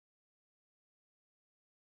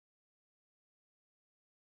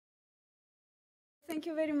Thank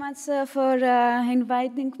you very much for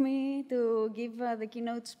inviting me to give the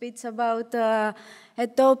keynote speech about a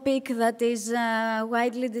topic that is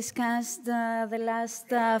widely discussed the last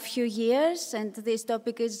few years, and this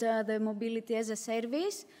topic is the mobility as a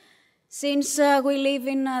service. Since we live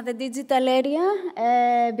in the digital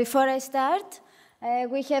area, before I start,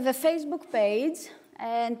 we have a Facebook page,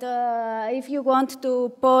 and if you want to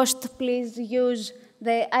post, please use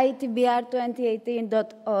the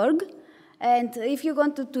itbr2018.org. And if you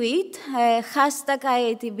want to tweet, hashtag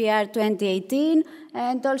IATBR2018,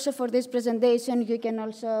 and also for this presentation, you can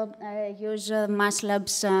also use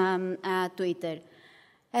MassLab's Twitter.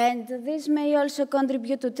 And this may also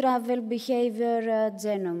contribute to travel behavior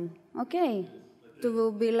genome, okay,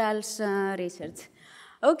 to Bilal's research.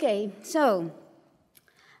 Okay, so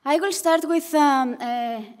I will start with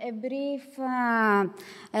a brief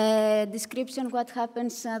description of what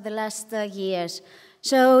happens the last years.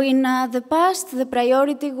 So in the past, the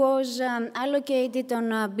priority was allocated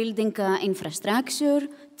on building infrastructure,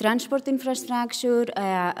 transport infrastructure,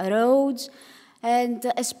 roads, and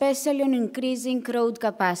especially on increasing road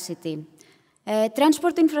capacity.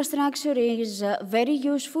 Transport infrastructure is very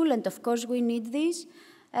useful, and of course we need this,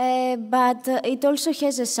 but it also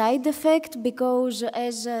has a side effect because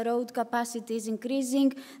as road capacity is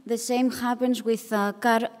increasing, the same happens with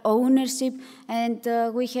car ownership, and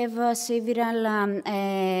we have several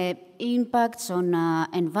impacts on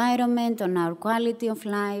environment, on our quality of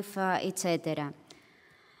life, etc.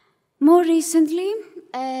 More recently,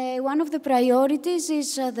 one of the priorities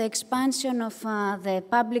is the expansion of the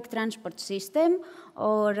public transport system,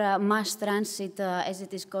 or mass transit as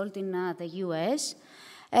it is called in the US.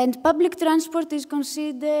 And public transport is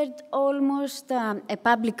considered almost a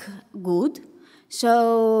public good.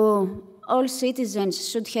 So all citizens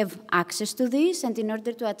should have access to this, and in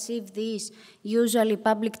order to achieve this, usually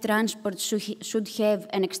public transport should have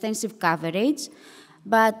an extensive coverage.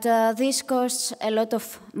 But this costs a lot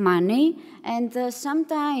of money, and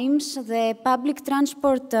sometimes the public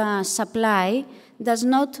transport supply does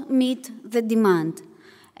not meet the demand.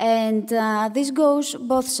 And this goes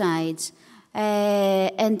both sides.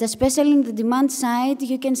 And especially in the demand side,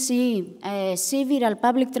 you can see several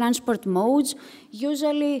public transport modes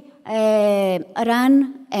usually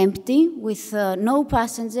run empty with no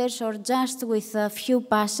passengers or just with a few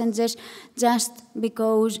passengers, just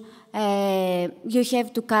because you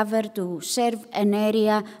have to cover to serve an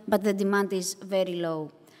area, but the demand is very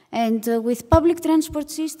low. And with public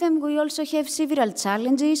transport system, we also have several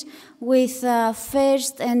challenges with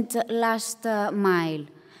first and last mile.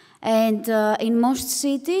 And in most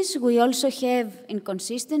cities, we also have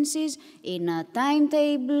inconsistencies in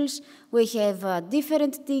timetables. We have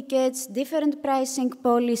different tickets, different pricing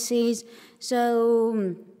policies.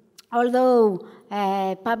 So although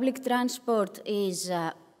public transport is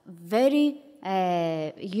very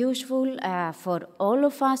useful for all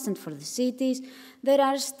of us and for the cities, there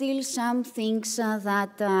are still some things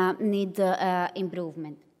that need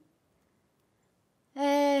improvement.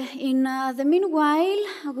 In the meanwhile,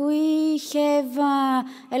 we have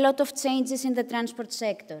a lot of changes in the transport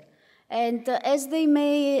sector. And as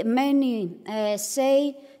many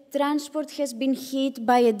say, transport has been hit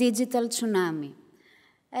by a digital tsunami.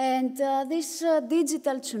 And this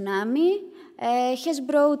digital tsunami has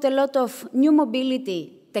brought a lot of new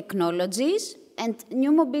mobility technologies and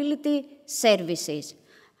new mobility services,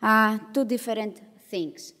 two different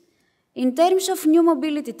things. In terms of new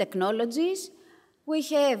mobility technologies, we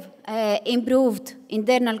have improved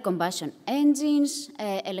internal combustion engines,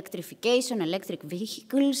 electrification, electric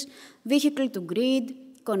vehicles, vehicle-to-grid,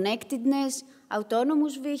 connectedness,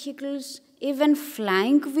 autonomous vehicles, even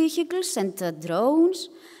flying vehicles and drones,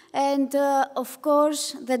 and of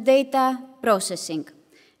course, the data processing.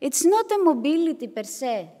 It's not a mobility per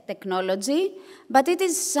se technology, but it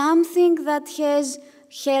is something that has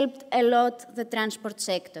helped a lot the transport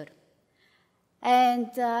sector.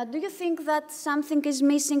 And do you think that something is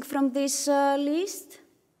missing from this list?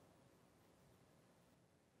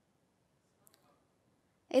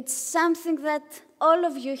 It's something that all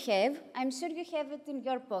of you have. I'm sure you have it in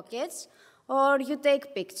your pockets, or you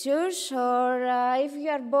take pictures, or if you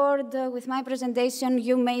are bored with my presentation,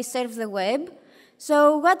 you may surf the web.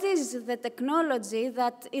 So what is the technology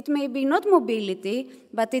that it may be not mobility,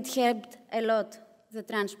 but it helped a lot the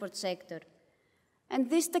transport sector? And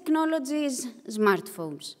this technology is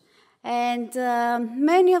smartphones. And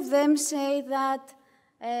many of them say that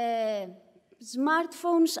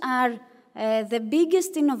smartphones are the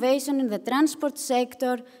biggest innovation in the transport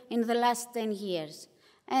sector in the last 10 years.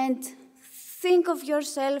 And think of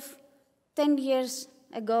yourself 10 years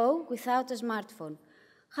ago without a smartphone.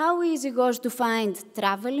 how easy it was to find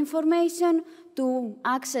travel information, to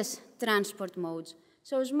access transport modes.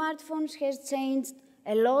 So smartphones has changed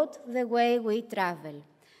a lot the way we travel.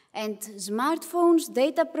 And smartphones,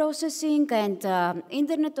 data processing, and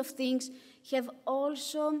Internet of Things have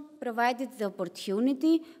also provided the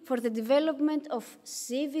opportunity for the development of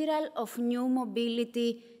several of new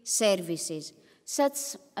mobility services.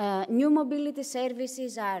 Such new mobility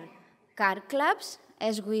services are car clubs,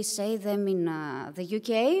 as we say them in the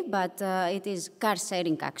UK, but it is car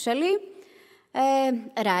sharing actually,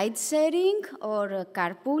 ride sharing or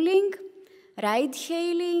carpooling, ride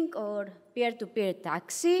hailing or peer-to-peer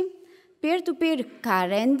taxi, peer-to-peer car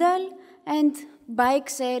rental, and bike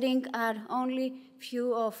sharing are only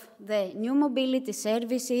few of the new mobility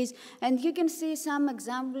services. And you can see some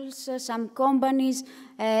examples, some companies.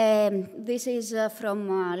 This is from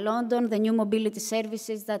London, the new mobility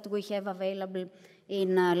services that we have available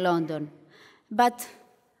in London. But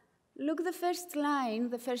look the first line,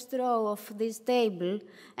 the first row of this table,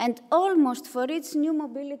 and almost for each new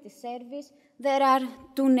mobility service, there are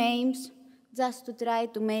two names just to try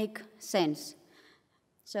to make sense.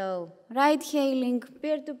 So ride-hailing,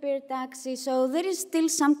 peer-to-peer taxi, so there is still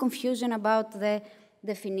some confusion about the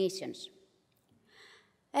definitions.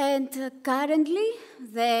 And currently,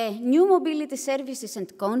 the new mobility services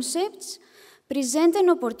and concepts present an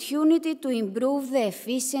opportunity to improve the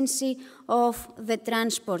efficiency of the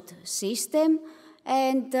transport system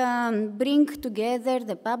and bring together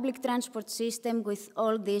the public transport system with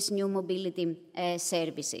all these new mobility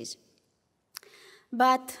services.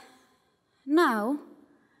 But now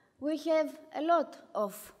we have a lot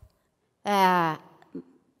of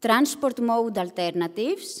transport mode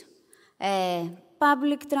alternatives,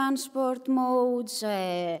 public transport modes,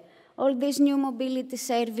 all these new mobility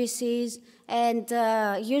services, and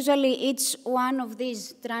usually each one of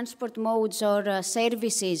these transport modes or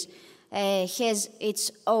services has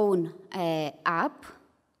its own app,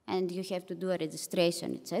 and you have to do a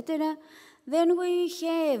registration, etc. Then we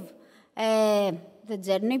have the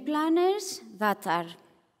journey planners that are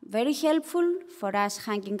very helpful for us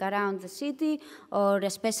hanging around the city, or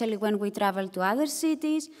especially when we travel to other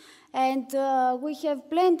cities. And we have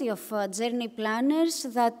plenty of journey planners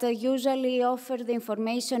that usually offer the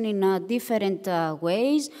information in different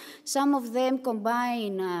ways. Some of them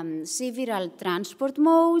combine several transport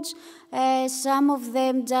modes. Some of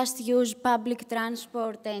them just use public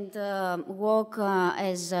transport and walk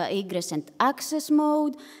as egress and access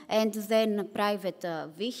mode, and then private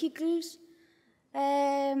vehicles.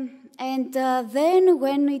 And then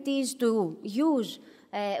when it is to use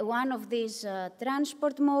one of these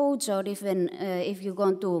transport modes, or even if you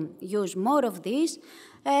want to use more of these,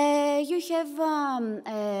 you have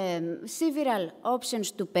several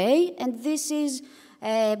options to pay, and this is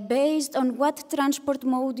based on what transport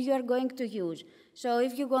mode you are going to use. So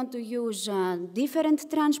if you want to use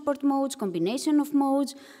different transport modes, combination of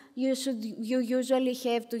modes, you usually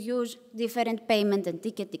have to use different payment and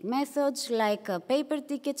ticketing methods like paper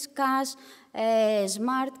tickets, cash,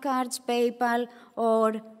 smart cards, PayPal,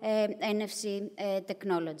 or NFC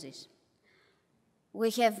technologies.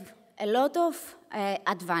 We have a lot of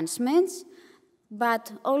advancements,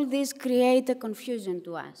 but all these create a confusion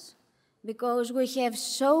to us because we have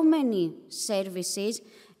so many services.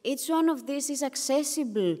 Each one of these is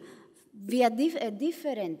accessible via a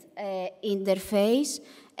different interface,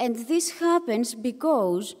 and this happens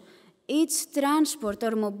because each transport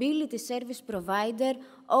or mobility service provider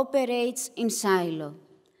operates in silo.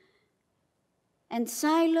 And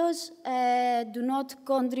silos do not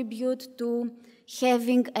contribute to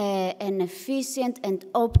having an efficient and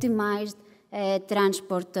optimized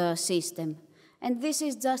transport system. And this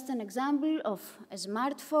is just an example of a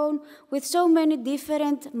smartphone with so many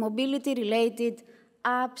different mobility-related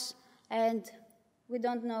apps, and we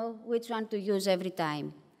don't know which one to use every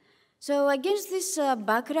time. So against this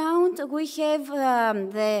background, we have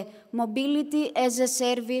the mobility as a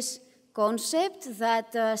service concept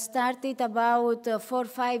that started about 4 or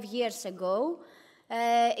 5 years ago.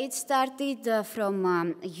 It started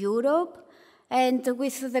from Europe. And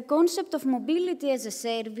with the concept of mobility as a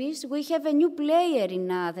service, we have a new player in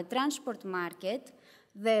the transport market,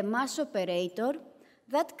 the mass operator,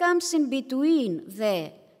 that comes in between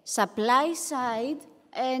the supply side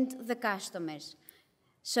and the customers.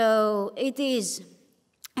 So it is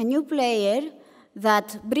a new player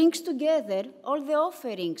that brings together all the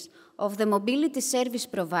offerings of the mobility service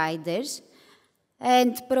providers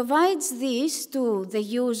and provides this to the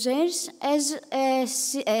users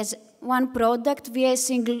as one product via a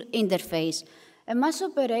single interface. A mass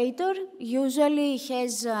operator usually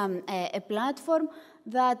has a platform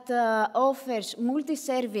that offers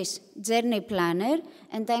multi-service journey planner,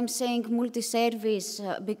 and I'm saying multi-service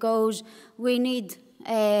because we need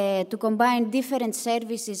to combine different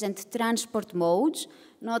services and transport modes,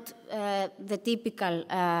 not the typical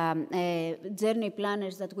journey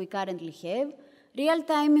planners that we currently have.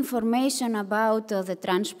 Real-time information about the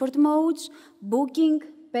transport modes, booking,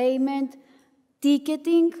 payment,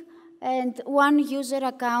 ticketing, and one user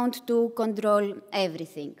account to control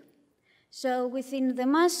everything. So within the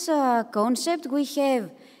mass concept, we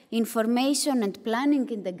have information and planning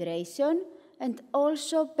integration, and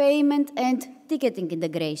also payment and ticketing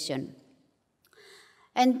integration.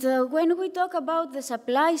 And when we talk about the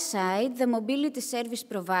supply side, the mobility service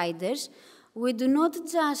providers, we do not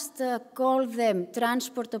just call them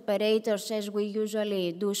transport operators as we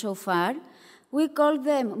usually do so far. We call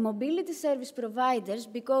them mobility service providers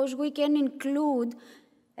because we can include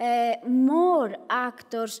more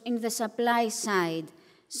actors in the supply side.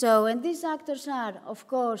 So, and these actors are, of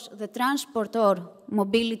course, the transport or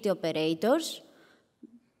mobility operators,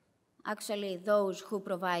 actually those who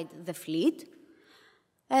provide the fleet.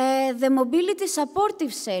 The mobility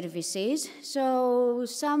supportive services, so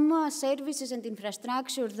some services and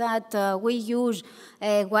infrastructure that we use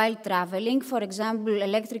while traveling, for example,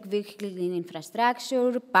 electric vehicle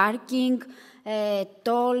infrastructure, parking,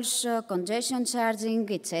 tolls, congestion charging,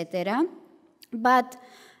 etc. But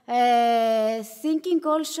thinking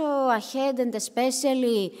also ahead, and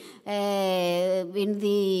especially in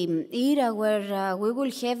the era where we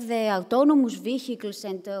will have the autonomous vehicles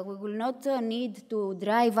and we will not need to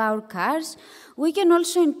drive our cars, we can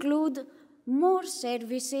also include more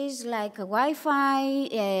services like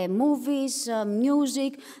Wi-Fi, movies,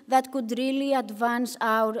 music that could really advance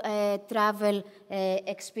our travel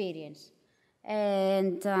experience.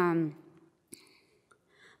 And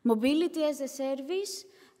mobility as a service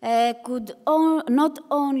could not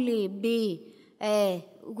only be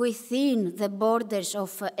within the borders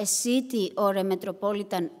of a city or a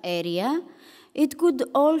metropolitan area, it could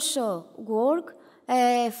also work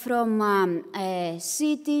from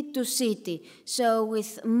city to city. So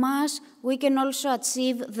with mass, we can also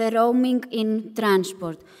achieve the roaming in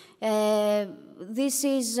transport. This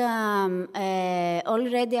is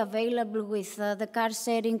already available with the car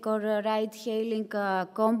sharing or ride-hailing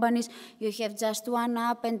companies. You have just one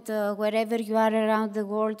app, and wherever you are around the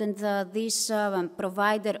world and this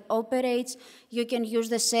provider operates, you can use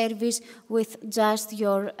the service with just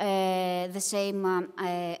your the same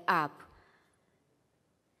app.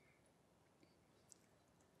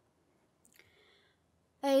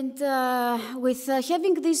 And with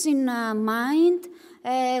having this in mind,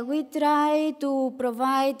 we try to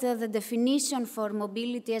provide the definition for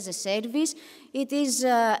mobility as a service. It is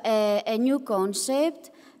a new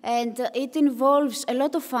concept, and it involves a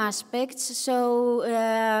lot of aspects, so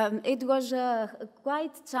it was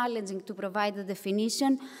quite challenging to provide the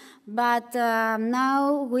definition, but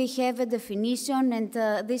now we have a definition, and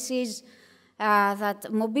this is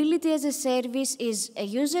that mobility as a service is a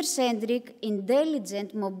user-centric,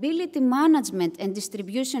 intelligent mobility management and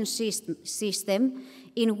distribution system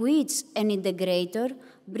in which an integrator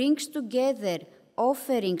brings together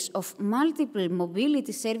offerings of multiple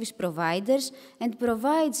mobility service providers and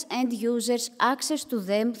provides end users access to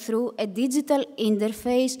them through a digital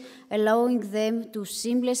interface, allowing them to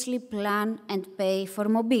seamlessly plan and pay for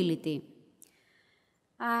mobility.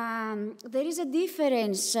 There is a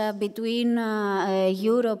difference between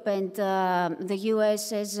Europe and the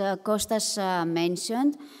US, as Kostas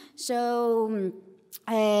mentioned. So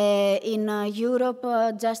in Europe,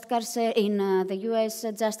 in the US,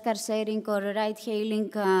 just car sharing or ride-hailing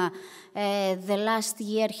the last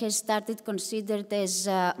year has started considered as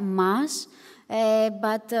mass.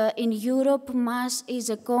 But in Europe, mass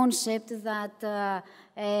is a concept that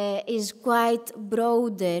is quite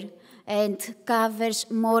broader and covers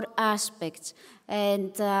more aspects.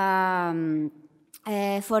 And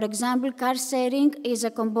for example, car sharing is a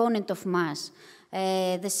component of mass.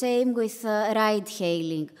 The same with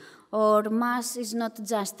ride-hailing. Or mass is not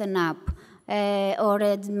just an app. Or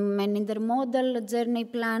an intermodal journey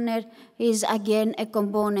planner is again a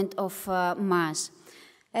component of mass.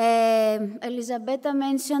 Elisabetta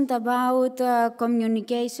mentioned about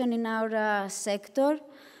communication in our sector.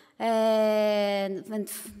 And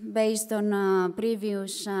based on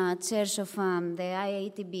previous chairs of the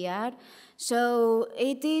IATBR. So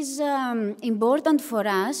it is important for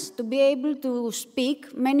us to be able to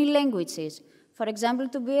speak many languages. For example,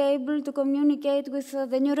 to be able to communicate with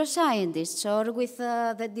the neuroscientists or with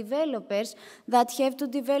the developers that have to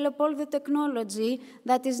develop all the technology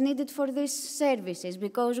that is needed for these services,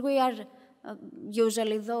 because we are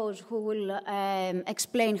usually those who will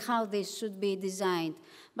explain how this should be designed.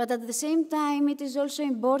 But at the same time, it is also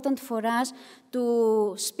important for us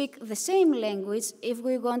to speak the same language if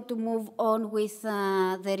we want to move on with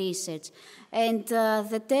the research. And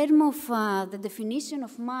the term of the definition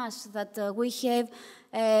of mass that we have,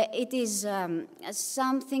 it is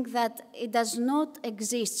something that it does not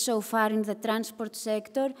exist so far in the transport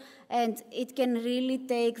sector, and it can really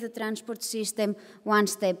take the transport system one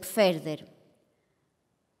step further.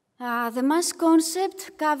 The mass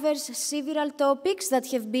concept covers several topics that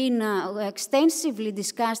have been extensively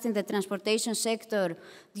discussed in the transportation sector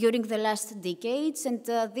during the last decades, and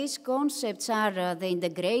these concepts are the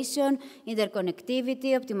integration,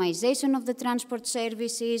 interconnectivity, optimization of the transport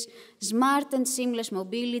services, smart and seamless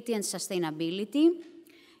mobility, and sustainability.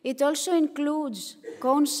 It also includes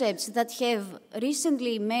concepts that have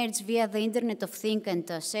recently emerged via the Internet of Things and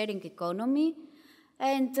sharing economy,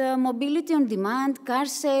 and mobility on demand, car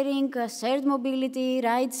sharing, shared mobility,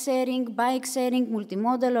 ride sharing, bike sharing,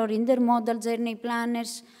 multimodal or intermodal journey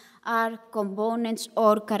planners are components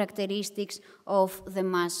or characteristics of the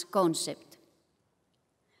mass concept.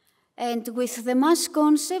 And with the mass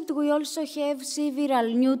concept, we also have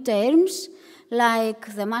several new terms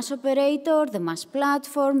like the mass operator, the mass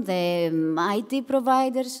platform, the IT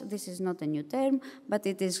providers. This is not a new term, but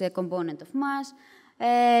it is a component of mass.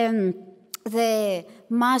 The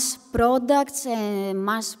mass products,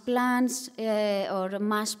 mass plans, or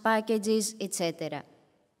mass packages, etc.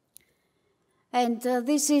 And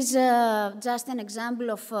this is just an example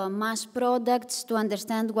of mass products to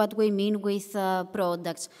understand what we mean with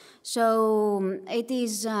products. So it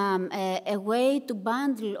is a way to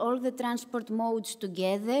bundle all the transport modes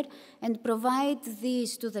together and provide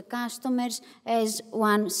these to the customers as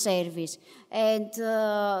one service. And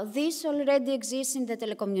this already exists in the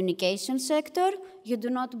telecommunication sector. You do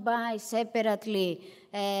not buy separately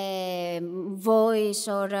voice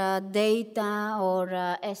or data or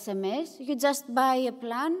SMS. You just buy a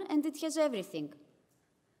plan and it has everything.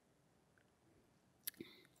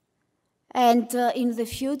 And in the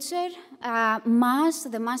future, the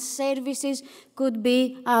mass services could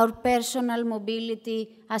be our personal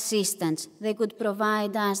mobility assistants. They could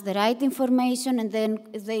provide us the right information, and then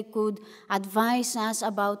they could advise us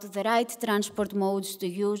about the right transport modes to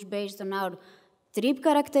use based on our trip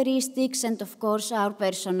characteristics and, of course, our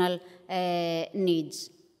personal needs.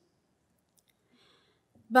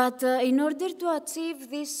 But in order to achieve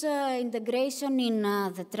this integration in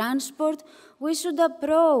the transport, we should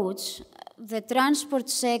approach the transport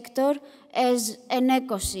sector as an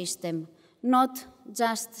ecosystem, not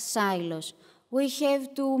just silos. We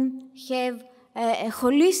have to have a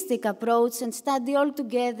holistic approach and study all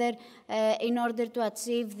together in order to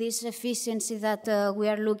achieve this efficiency that we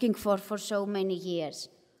are looking for so many years.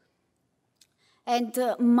 And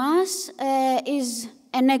mass is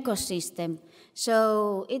an ecosystem.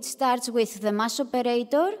 So it starts with the mass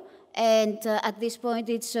operator, and at this point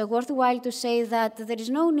it's worthwhile to say that there is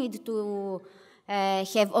no need to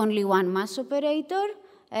have only one mass operator.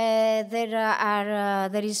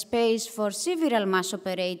 There is space for several mass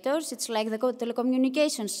operators. It's like the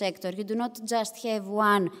telecommunications sector. You do not just have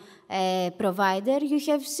one provider, you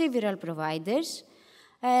have several providers.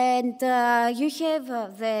 And you have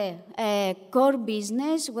the core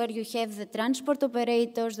business where you have the transport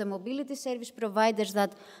operators, the mobility service providers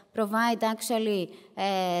that provide actually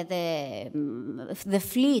the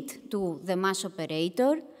fleet to the mass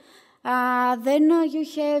operator. Then you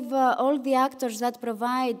have all the actors that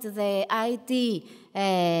provide the IT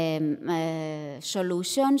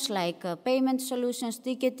solutions like payment solutions,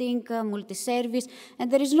 ticketing, multi-service, and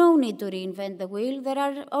there is no need to reinvent the wheel. There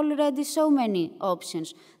are already so many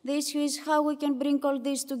options. The issue is how we can bring all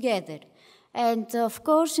this together. And of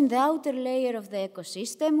course, in the outer layer of the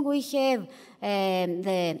ecosystem, we have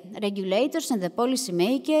the regulators and the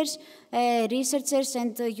policymakers, researchers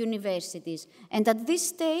and universities. And at this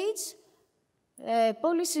stage,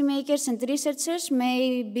 policymakers and researchers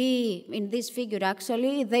may be, in this figure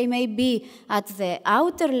actually, they may be at the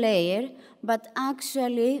outer layer, but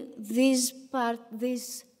actually these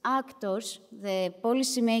actors, the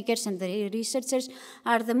policymakers and the researchers,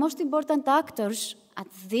 are the most important actors at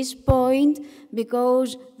this point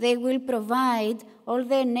because they will provide all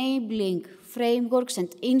the enabling frameworks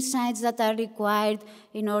and insights that are required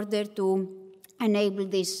in order to enable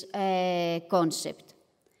this concept.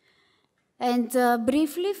 And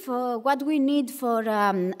briefly, for what we need for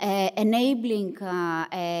enabling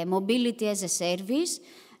mobility as a service,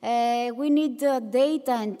 we need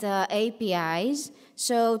data and APIs.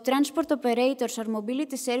 So transport operators or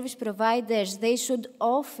mobility service providers, they should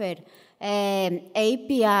offer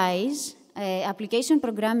APIs, application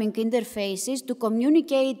programming interfaces, to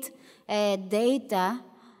communicate data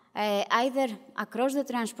either across the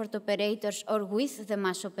transport operators or with the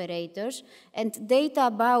mass operators, and data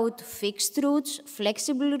about fixed routes,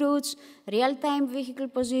 flexible routes, real-time vehicle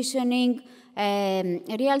positioning,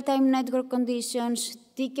 real-time network conditions,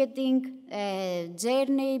 ticketing,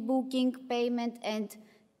 journey booking, payment, and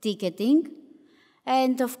ticketing.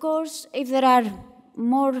 And of course, if there are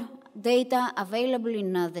more data available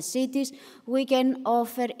in the cities, we can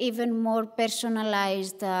offer even more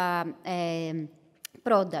personalized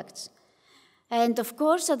products. And of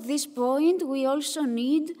course, at this point, we also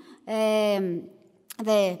need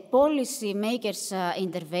the policy makers'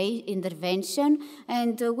 intervention,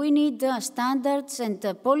 and we need standards and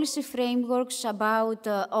policy frameworks about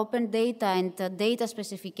open data and data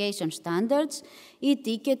specification standards,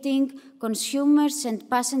 e-ticketing, consumers and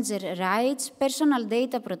passenger rights, personal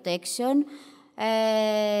data protection,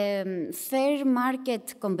 fair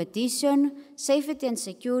market competition, safety and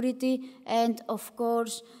security, and of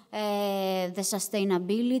course, the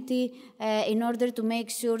sustainability in order to make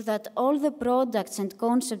sure that all the products and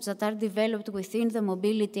concepts that are developed within the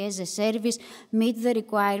mobility as a service meet the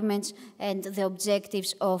requirements and the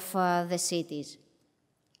objectives of the cities.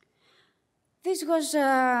 This was,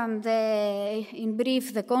 in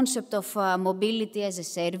brief, the concept of mobility as a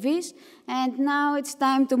service, and now it's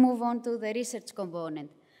time to move on to the research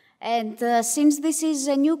component. And since this is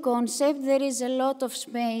a new concept, there is a lot of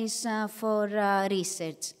space for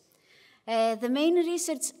research. The main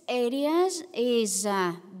research areas is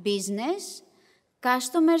business,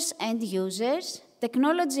 customers and users,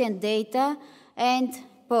 technology and data, and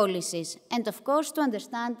policies, and of course to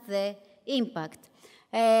understand the impact.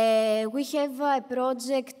 We have a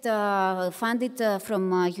project funded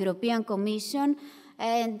from European Commission,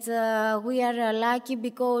 and we are lucky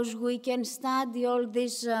because we can study all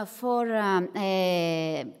these four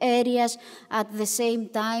areas at the same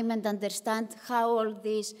time and understand how all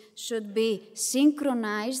this should be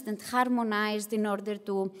synchronized and harmonized in order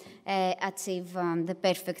to achieve the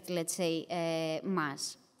perfect, let's say,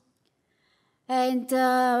 mass. And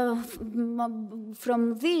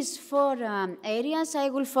from these four areas, I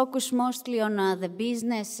will focus mostly on the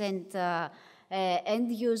business and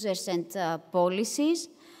end users and policies.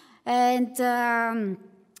 And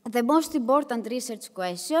the most important research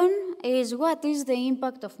question is, what is the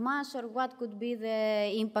impact of mass, or what could be the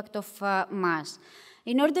impact of mass?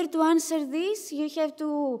 In order to answer this, you have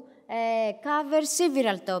to cover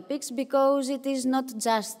several topics because it is not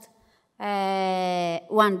just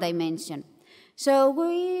one dimension. So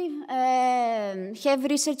we have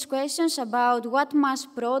research questions about what mass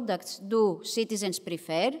products do citizens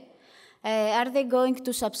prefer. Are they going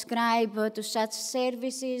to subscribe to such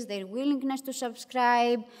services, their willingness to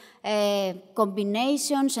subscribe,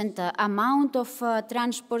 combinations and amount of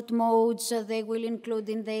transport modes they will include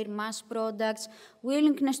in their mass products,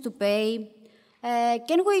 willingness to pay.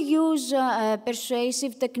 Can we use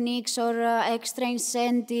persuasive techniques or extra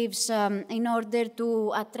incentives in order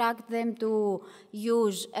to attract them to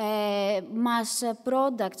use mass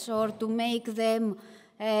products or to make them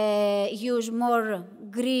use more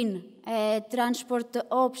green transport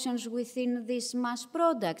options within these mass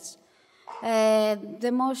products? The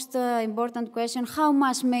most important question, how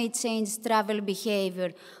mass may change travel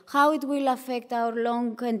behavior, how it will affect our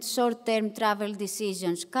long and short-term travel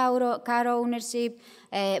decisions, car ownership,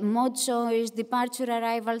 mode choice, departure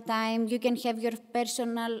arrival time. You can have your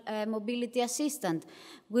personal mobility assistant.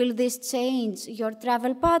 Will this change your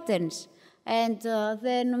travel patterns? And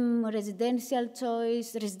then residential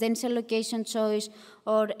choice, residential location choice,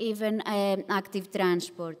 or even active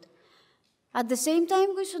transport. At the same time,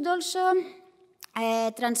 we should also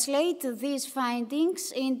translate these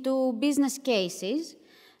findings into business cases,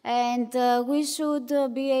 and we should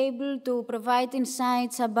be able to provide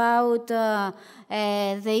insights about the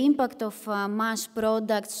impact of mass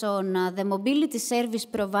products on the mobility service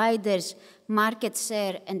providers' market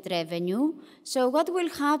share and revenue. So what will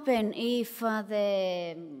happen if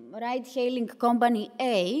the ride-hailing company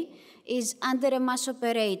A is under a mass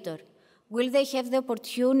operator? Will they have the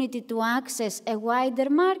opportunity to access a wider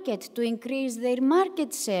market to increase their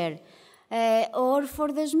market share? Or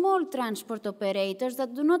for the small transport operators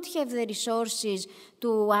that do not have the resources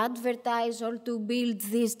to advertise or to build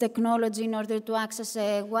this technology in order to access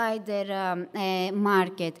a wider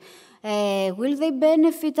market? Will they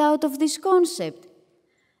benefit out of this concept?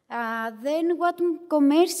 Then what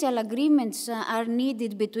commercial agreements are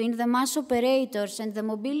needed between the mass operators and the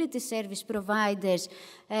mobility service providers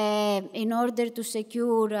in order to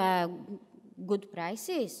secure good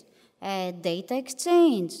prices, data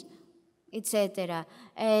exchange, etc.?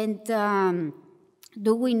 And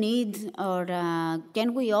do we need or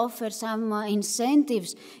can we offer some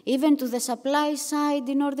incentives even to the supply side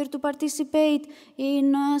in order to participate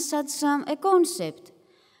in such a concept?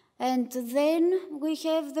 And then we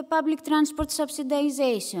have the public transport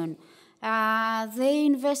subsidization. They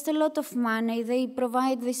invest a lot of money. They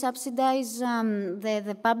provide, they subsidize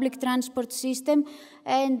the public transport system,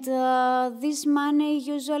 and this money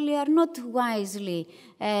usually are not wisely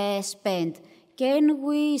spent. Can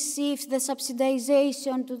we shift the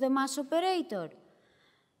subsidization to the mass operator?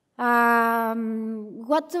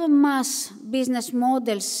 What mass business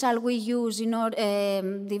models shall we use in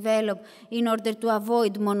develop in order to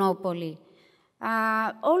avoid monopoly?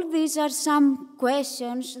 All these are some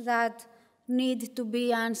questions that need to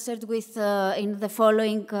be answered with in the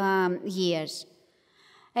following years.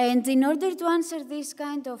 And in order to answer these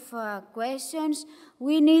kind of questions,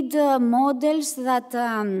 we need models that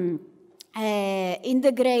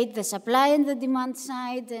integrate the supply and the demand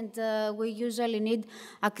side, and we usually need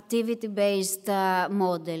activity-based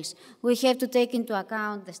models. We have to take into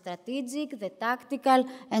account the strategic, the tactical,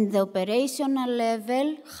 and the operational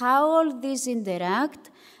level, how all these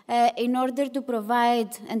interact in order to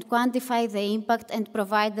provide and quantify the impact and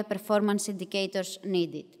provide the performance indicators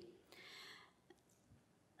needed.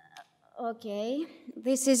 Okay,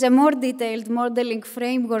 this is a more detailed modeling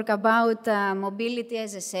framework about mobility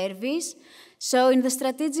as a service. So in the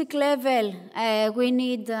strategic level, we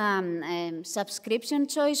need subscription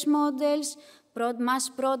choice models, mass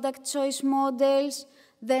product choice models.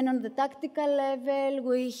 Then on the tactical level,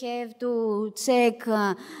 we have to check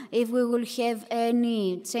if we will have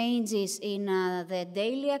any changes in the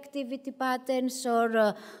daily activity patterns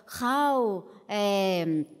or how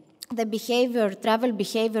the behavior, travel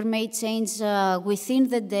behavior may change within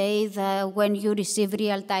the day when you receive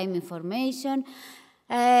real-time information.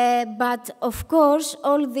 But of course,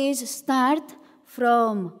 all these start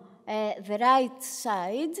from the right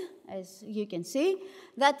side, as you can see.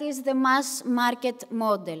 That is the mass market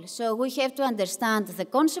model. So we have to understand the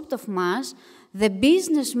concept of mass, the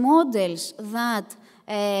business models that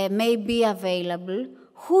may be available,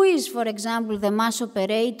 who is, for example, the mass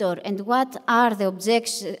operator, and what are the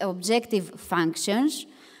objective functions?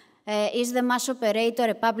 Is the mass operator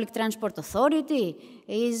a public transport authority?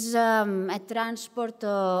 Is a transport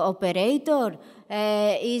operator?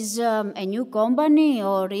 Is a new company,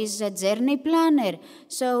 or is a journey planner?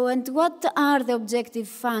 So, and what are the objective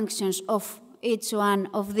functions of each one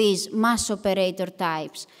of these mass operator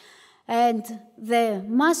types? And the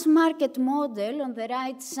mass market model on the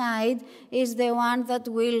right side is the one that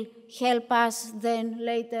will help us then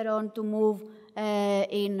later on to move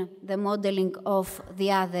in the modeling of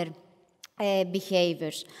the other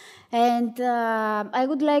behaviors. And I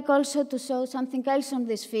would like also to show something else on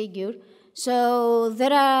this figure. So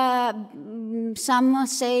there are, some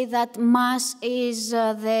say that mass is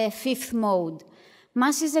the fifth mode.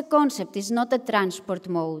 Mass is a concept, it's not a transport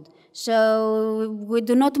mode. So we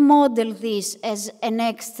do not model this as an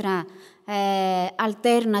extra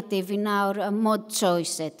alternative in our mode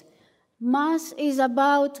choice set. Mass is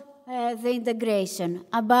about the integration,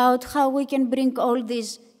 about how we can bring all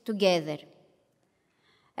this together.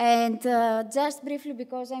 And just briefly,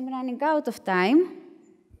 because I'm running out of time,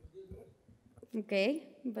 okay,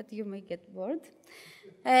 but you may get bored.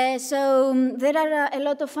 So there are a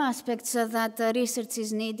lot of aspects that research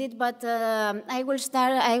is needed, but I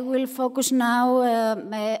will focus now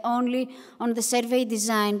only on the survey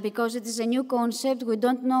design, because it is a new concept. We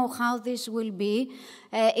don't know how this will be.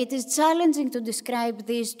 It is challenging to describe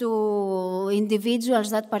this to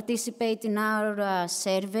individuals that participate in our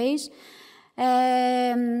surveys.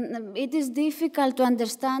 It is difficult to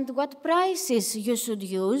understand what prices you should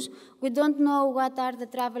use. We don't know what are the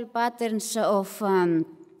travel patterns of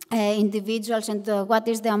individuals and what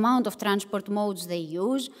is the amount of transport modes they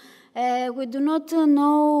use. We do not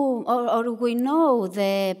know, or we know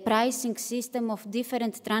the pricing system of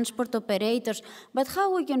different transport operators, but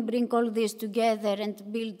how we can bring all this together and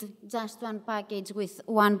build just one package with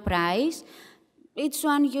one price. Each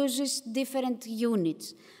one uses different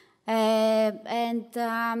units. There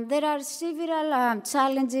are several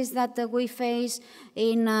challenges that we face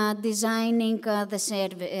in designing the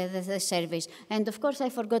surveys. And of course, I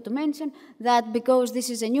forgot to mention that because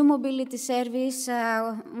this is a new mobility service,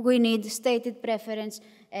 we need stated preference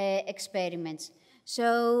experiments.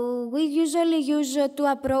 So we usually use two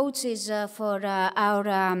approaches for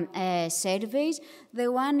our surveys. The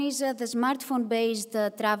one is the smartphone-based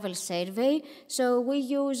travel survey. So we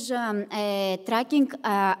use tracking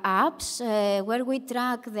apps where we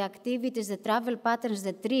track the activities, the travel patterns,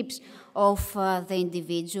 the trips of the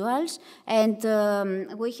individuals. And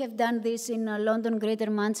we have done this in London,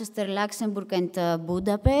 Greater Manchester, Luxembourg, and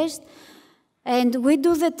Budapest. And we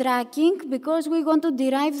do the tracking because we want to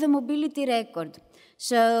derive the mobility record.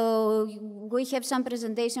 So we have some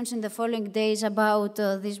presentations in the following days about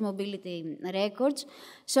these mobility records.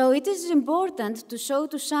 So it is important to show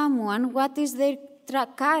to someone what is their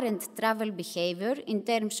current travel behavior in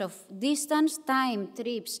terms of distance, time,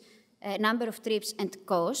 trips, number of trips, and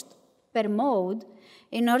cost per mode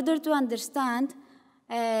in order to understand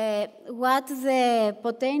what the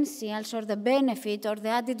potentials or the benefit or the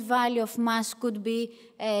added value of mass could be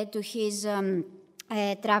to his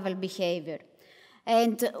travel behavior.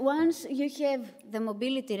 And once you have the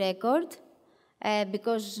mobility record,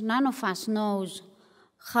 because none of us knows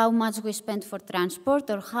how much we spend for transport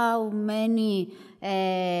or how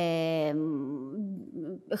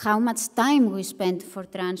much time we spend for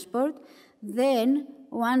transport, then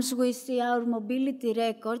once we see our mobility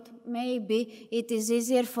record, maybe it is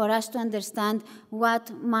easier for us to understand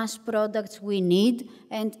what mass products we need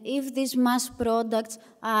and if these mass products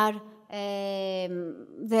are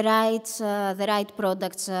the right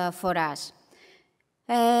products for us.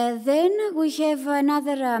 Then we have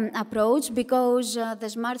another approach because the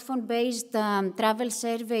smartphone-based travel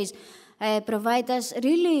surveys provide us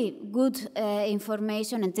really good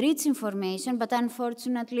information and rich information, but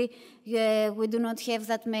unfortunately we do not have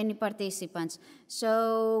that many participants.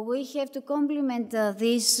 So we have to complement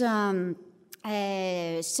these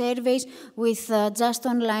surveys with just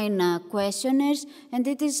online questionnaires, and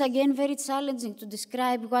it is again very challenging to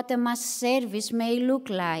describe what a mass service may look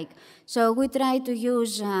like. So we try to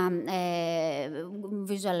use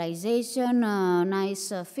visualization,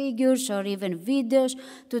 nice figures or even videos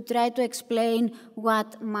to try to explain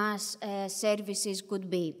what mass services could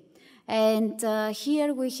be. And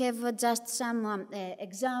here we have just some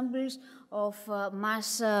examples of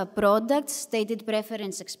mass products, stated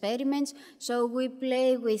preference experiments. So we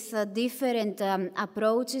play with different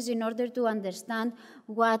approaches in order to understand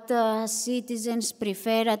what citizens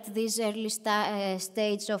prefer at this early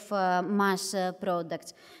stage of mass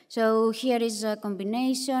products. So here is a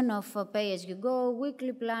combination of pay-as-you-go,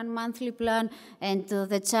 weekly plan, monthly plan, and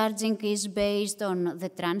the charging is based on the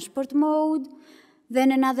transport mode.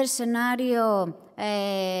 Then another scenario,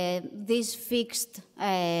 these fixed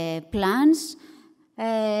plans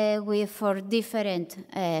for different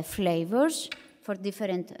flavors, for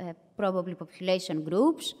different probably population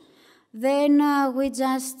groups. Then we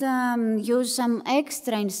just use some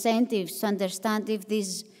extra incentives to understand if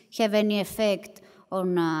these have any effect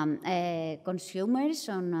on consumers,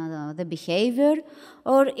 on the behavior,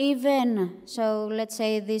 or even, so let's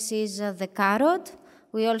say this is the carrot.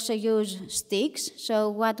 We also use sticks. So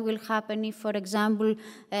what will happen if, for example,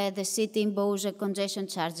 the city imposes a congestion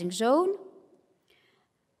charging zone?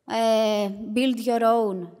 Build your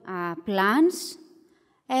own plans.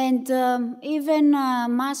 And even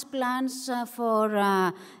mass plans for,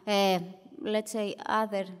 let's say,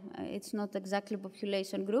 other, it's not exactly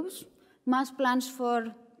population groups, mass plans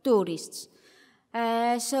for tourists.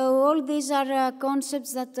 So all these are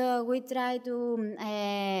concepts that we try to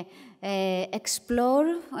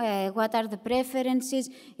explore, what are the preferences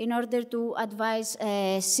in order to advise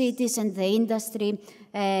cities and the industry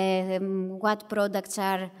what products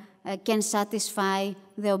can satisfy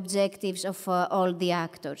the objectives of all the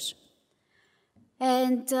actors.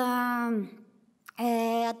 And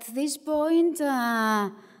at this point,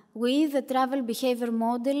 we, the travel behavior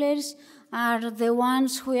modelers, are the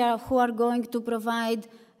ones who are going to provide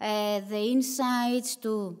the insights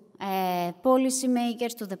to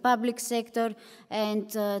policymakers, to the public sector, and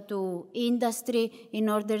to industry in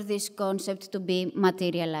order this concept to be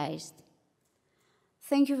materialized.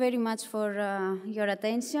 Thank you very much for your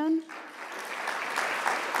attention.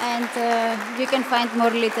 And you can find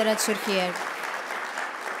more literature here.